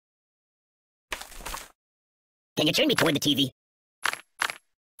Can you turn me toward the TV?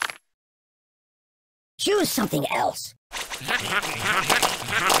 Choose something else.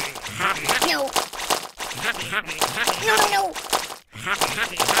 No. No, no, no.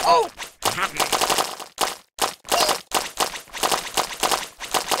 Oh!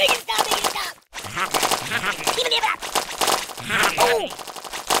 Make it stop, make it stop. Give it back. Oh!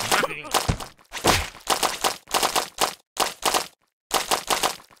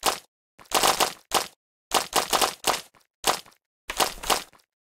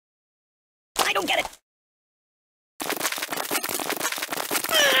 I don't get it.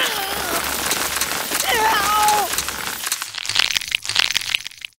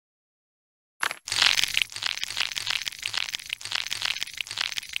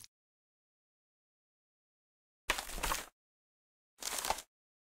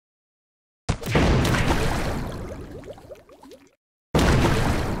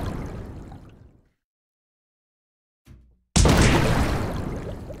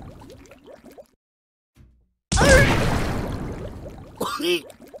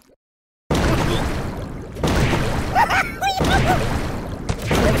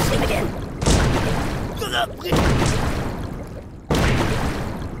 Never sleep again.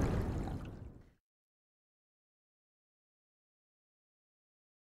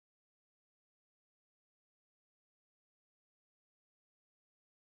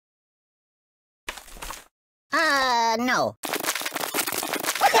 No.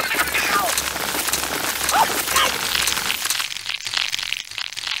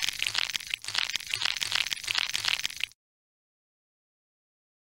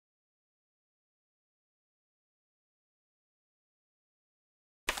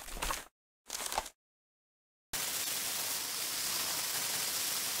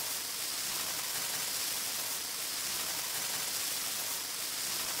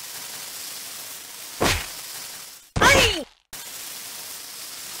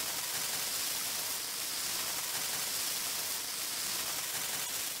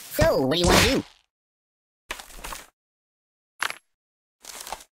 So, what do you want to do?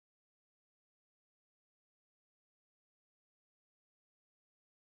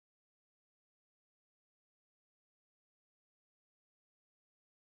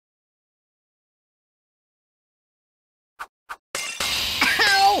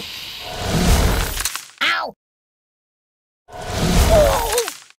 Ow! Ow! Oh!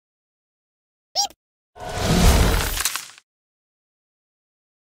 Beep!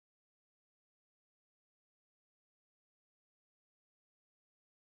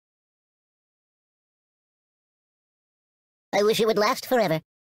 I wish it would last forever.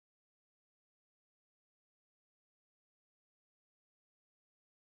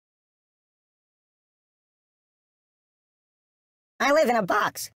 I live in a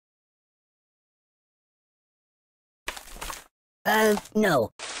box.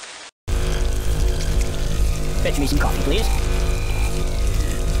 No. Fetch me some coffee, please.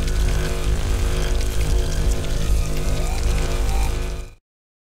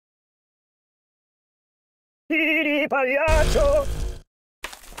 Pagliaccio!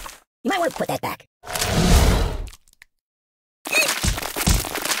 You might want to put that back.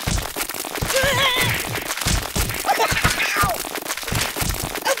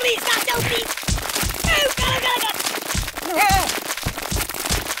 Oh, please, stop! No, please! No, go!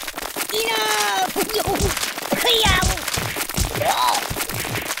 Enough!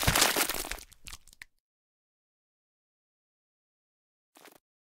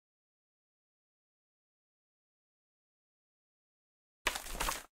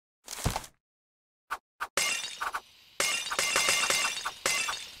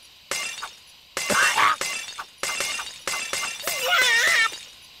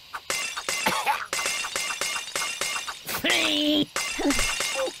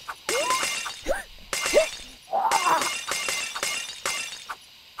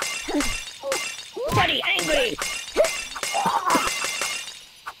 Buddy, angry!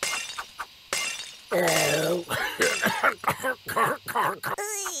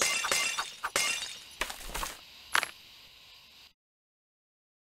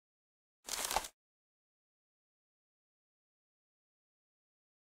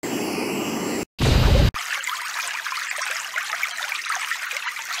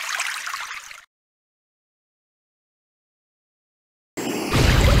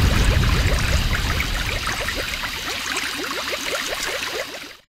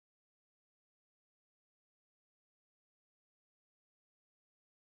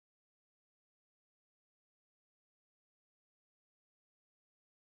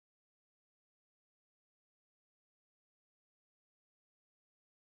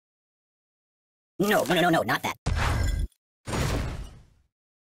 No, no, no, no, no, not that.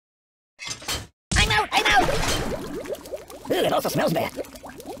 I'm out! I'm out! Ugh, it also smells bad.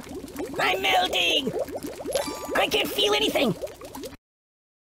 I'm melting! I can't feel anything!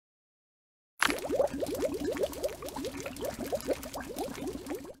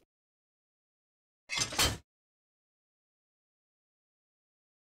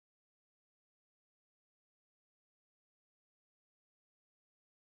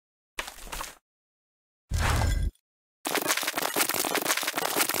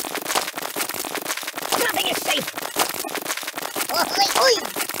 Nothing is safe!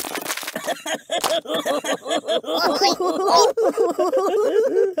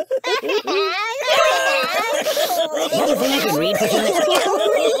 Anything I can read for some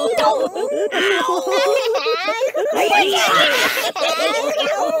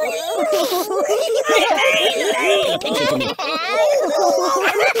Pay attention to me.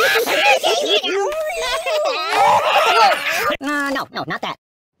 No, no, not that.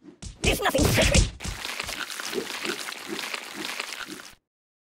 There's nothing sacred.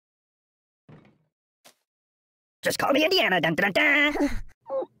 Just call me Indiana. Dun, dun, dun, dun.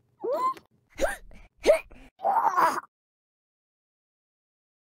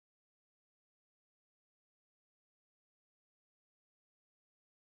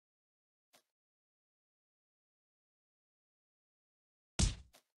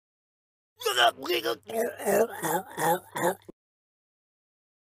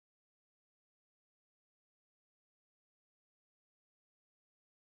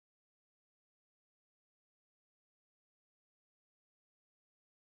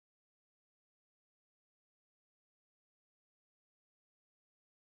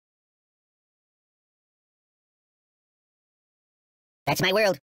 That's my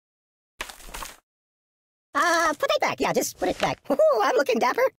world. Put it back. Yeah, just put it back. Ooh, I'm looking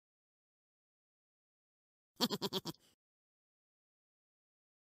dapper.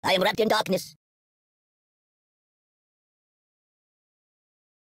 I am wrapped in darkness.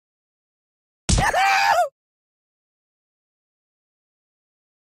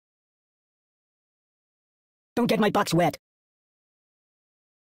 Don't get my box wet.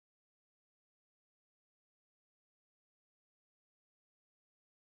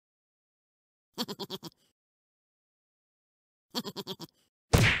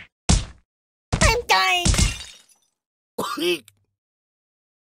 I'm dying!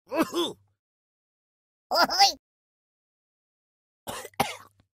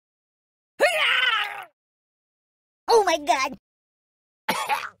 Oh my god!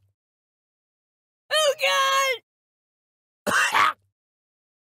 Oh god!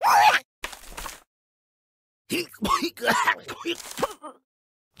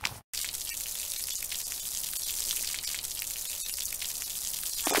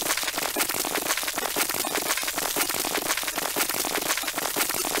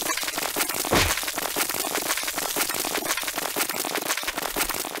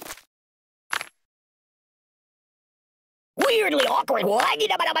 Weirdly awkward.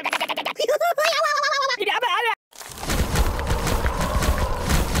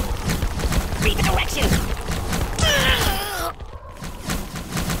 Read the directions.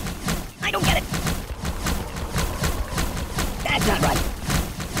 I don't get it. That's not right.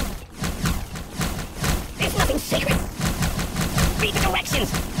 There's nothing sacred. Read the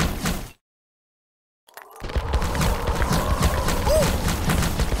directions.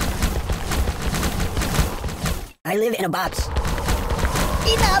 I live in a box.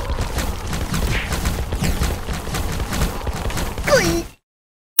 Enough!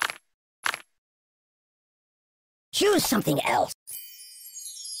 Choose something else.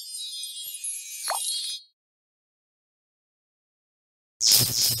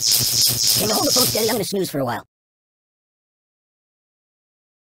 Can you hold the phone steady? I'm gonna snooze for a while.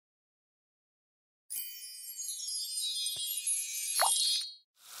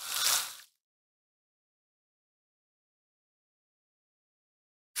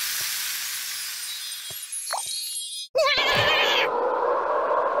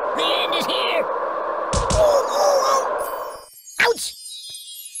 The end is here! Ouch!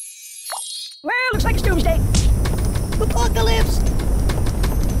 Well, looks like it's doomsday. Apocalypse!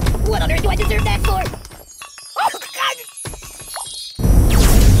 What on earth do I deserve that for? Oh, God!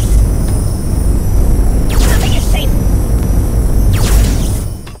 Nothing is safe!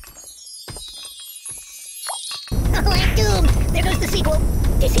 Oh, I'm doomed! There goes the sequel!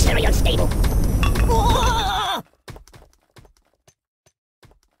 This is very unstable. Whoa!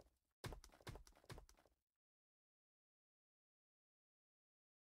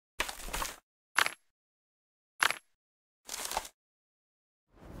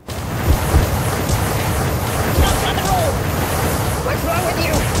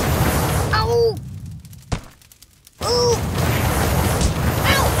 Ooh!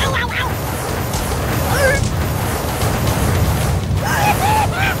 Ow! Ow! Ow! Ow!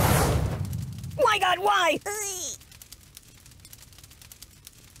 My God, why?